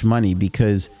so much money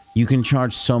because you can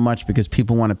charge so much because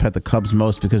people want to pet the cubs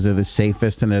most because they're the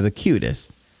safest and they're the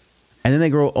cutest. And then they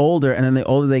grow older, and then the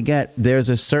older they get, there's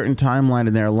a certain timeline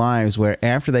in their lives where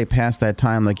after they pass that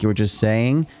time, like you were just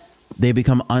saying, they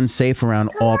become unsafe around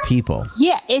all people.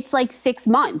 Yeah, it's like 6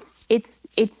 months. It's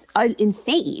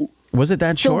insane. Was it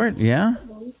that short? Yeah.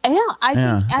 Yeah,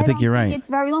 I think you're right. It's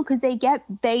very long because they get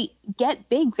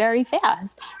big very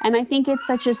fast, and I think it's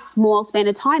such a small span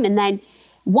of time. And then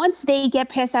once they get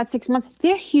past that 6 months,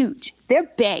 they're huge, they're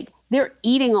big, they're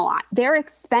eating a lot, they're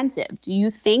expensive. Do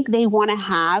you think they want to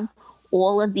have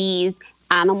all of these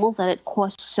animals that it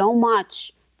costs so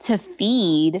much to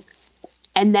feed,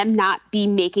 and them not be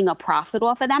making a profit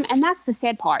off of them? And that's the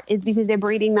sad part, is because they're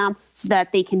breeding them so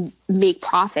that they can make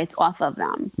profits off of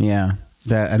them. Yeah.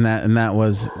 That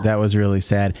was really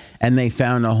sad. And they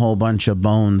found a whole bunch of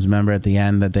bones, remember, at the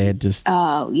end that they had just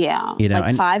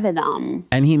like 5 of them.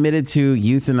 And he admitted to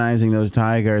euthanizing those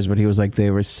tigers, but he was like,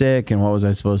 they were sick and what was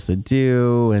I supposed to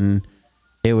do? And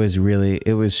it was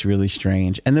really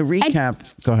strange. And the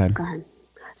recap, go ahead.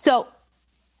 So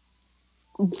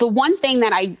the one thing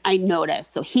that I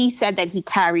noticed, so he said that he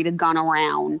carried a gun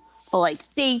around for like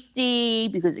safety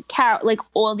because it like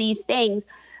all these things.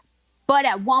 But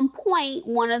at one point,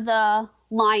 one of the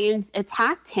lions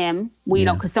attacked him,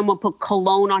 because someone put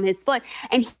cologne on his foot.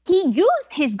 And he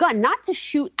used his gun, not to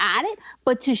shoot at it,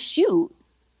 but to shoot.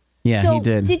 Yeah, so he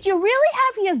did. Did you really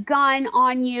have your gun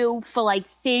on you for like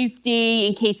safety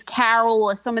in case Carol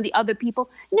or some of the other people?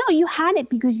 No, you had it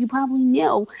because you probably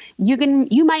knew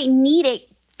you might need it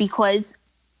because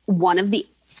one of the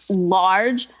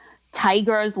large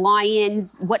tigers,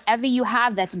 lions, whatever you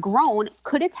have that's grown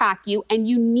could attack you, and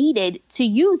you needed to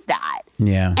use that.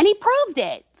 Yeah. And he proved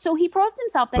it. So he proved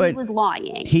himself that he was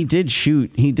lying. He did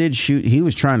shoot. He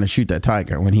was trying to shoot that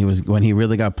tiger when he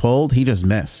really got pulled. He just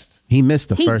missed. He missed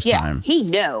the first time. He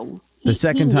knew. The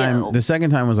second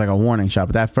time was like a warning shot,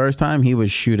 but that first time he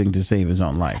was shooting to save his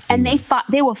own life. And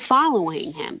they were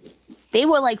following him. They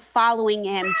were like following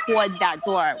him towards that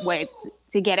door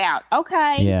to get out.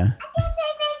 Okay. Yeah.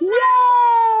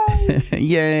 Yay!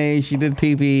 Yay! She did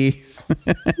pee-pees.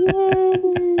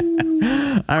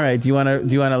 All right. Do you want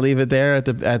to leave it there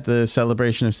at the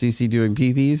celebration of Cece doing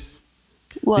pee-pees?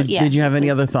 Well, Did you have any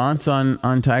other thoughts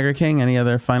on Tiger King? Any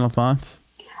other final thoughts?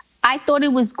 I thought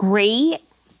it was great.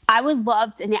 I would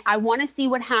love to, and I want to see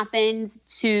what happens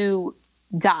to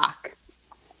Doc,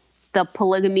 the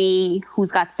polygamy,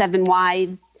 who's got 7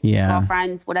 wives.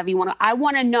 Girlfriends, whatever you want to. I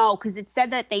want to know, because it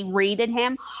said that they raided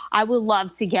him. I would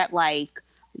love to get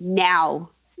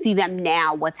see them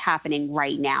now, what's happening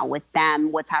right now with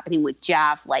them, what's happening with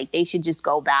Jeff. Like, they should just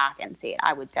go back and see it.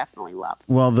 I would definitely love.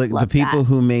 Well, the people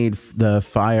who made the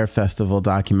Fire Festival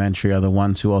documentary are the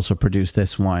ones who also produced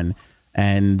this one.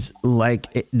 And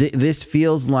like this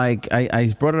feels like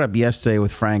I brought it up yesterday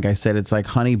with Frank. I said it's like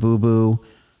Honey Boo Boo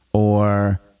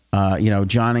or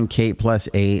John and Kate plus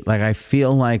 8. Like, I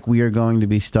feel like we are going to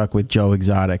be stuck with Joe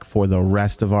Exotic for the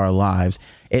rest of our lives.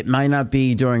 It might not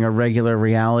be during a regular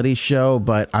reality show,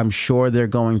 but I'm sure there are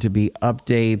going to be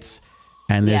updates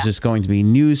and there's just going to be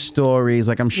news stories.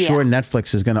 Like, I'm sure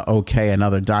Netflix is going to okay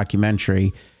another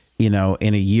documentary, in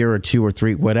a year or 2 or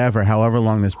 3, whatever, however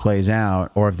long this plays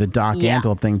out. Or if the Doc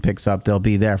Antle thing picks up, they'll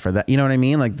be there for that. You know what I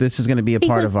mean? Like, this is going to be a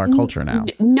part of our culture now.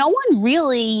 No one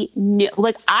really knew.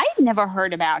 Like, I've never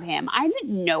heard about him. I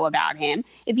didn't know about him.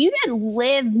 If you didn't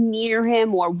live near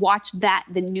him or watch the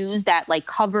news that like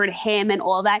covered him and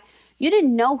all that, You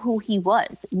didn't know who he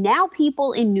was. Now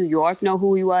people in New York know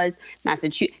who he was.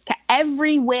 Massachusetts,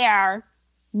 everywhere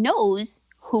knows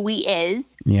who he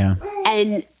is. Yeah.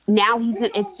 And now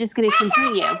it's just going to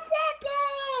continue.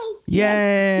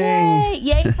 Yay!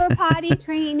 Yay for potty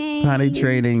training. Potty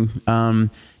training.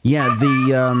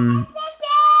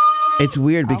 It's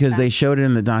weird because they showed it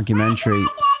in the documentary.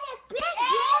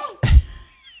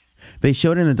 They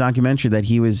showed in the documentary that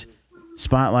he was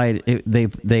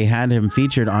they had him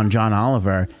featured on John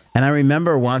Oliver, and I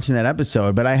remember watching that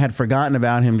episode, but I had forgotten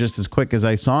about him just as quick as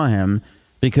I saw him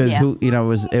because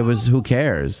it was who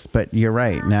cares? But you're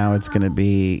right. Now it's going to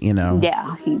be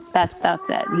that's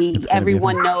it.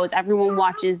 Everyone knows. Everyone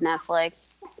watches Netflix.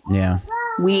 Yeah.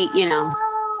 We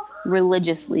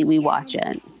religiously we watch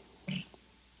it.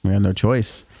 We have no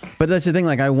choice. But that's the thing.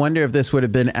 Like, I wonder if this would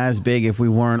have been as big if we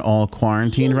weren't all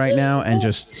quarantined right now and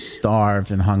just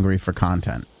starved and hungry for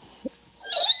content.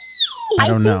 I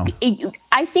don't know.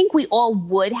 I think we all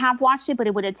would have watched it, but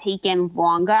it would have taken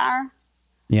longer.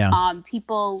 Yeah.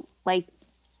 People we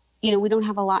don't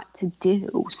have a lot to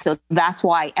do. So that's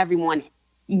why everyone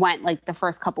went like the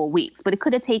first couple of weeks, but it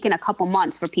could have taken a couple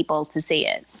months for people to see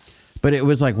it. But it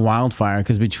was like wildfire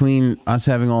because between us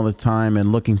having all the time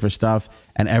and looking for stuff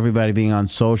and everybody being on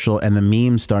social and the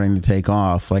memes starting to take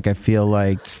off, like I feel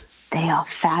like they are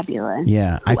fabulous.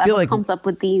 Yeah. Whoever I feel like comes up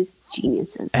with these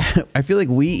geniuses. I feel like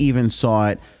we even saw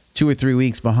it 2 or 3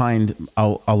 weeks behind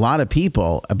a lot of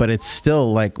people, but it's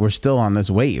still like we're still on this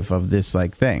wave of this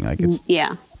like thing. Like it's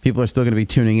people are still going to be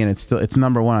tuning in. It's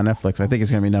number one on Netflix. I think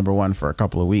it's going to be number one for a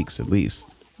couple of weeks at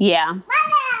least. Yeah.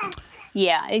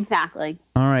 Yeah, exactly.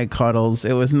 All right, Cuddles.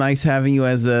 It was nice having you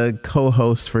as a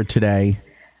co-host for today.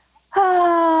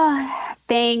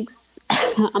 Thanks.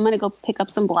 I'm going to go pick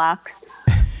up some blocks.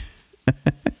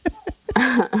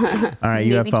 All right,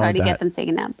 you have fun try with to that. get them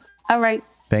taken up. All right.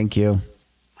 Thank you.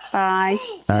 Bye.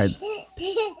 All right.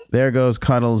 There goes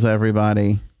Cuddles,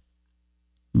 everybody.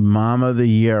 Mom of the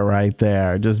year right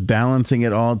there. Just balancing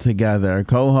it all together.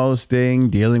 Co-hosting,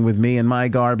 dealing with me and my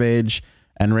garbage,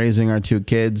 and raising our 2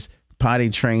 kids. Potty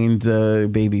trained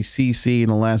baby Cece in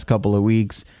the last couple of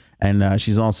weeks. And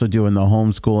she's also doing the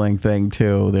homeschooling thing,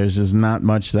 too. There's just not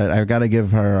much that I've got to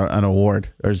give her an award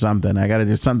or something. I got to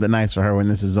do something nice for her when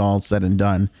this is all said and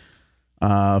done.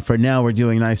 For now, we're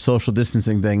doing nice social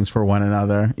distancing things for one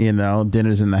another,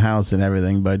 dinners in the house and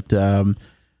everything. But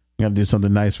we got to do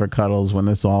something nice for Cuddles when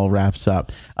this all wraps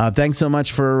up. Thanks so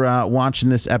much for watching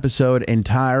this episode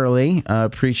entirely.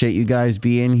 Appreciate you guys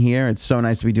being here. It's so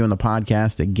nice to be doing the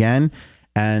podcast again.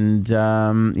 And,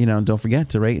 don't forget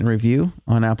to rate and review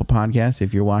on Apple Podcasts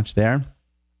if you're watched there.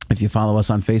 If you follow us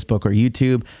on Facebook or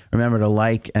YouTube, remember to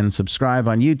like and subscribe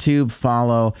on YouTube,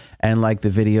 follow and like the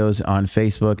videos on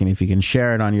Facebook. And if you can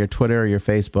share it on your Twitter or your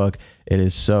Facebook, it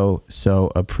is so, so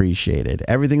appreciated.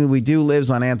 Everything that we do lives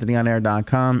on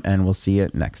AnthonyOnAir.com, and we'll see you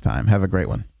next time. Have a great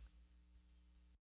one.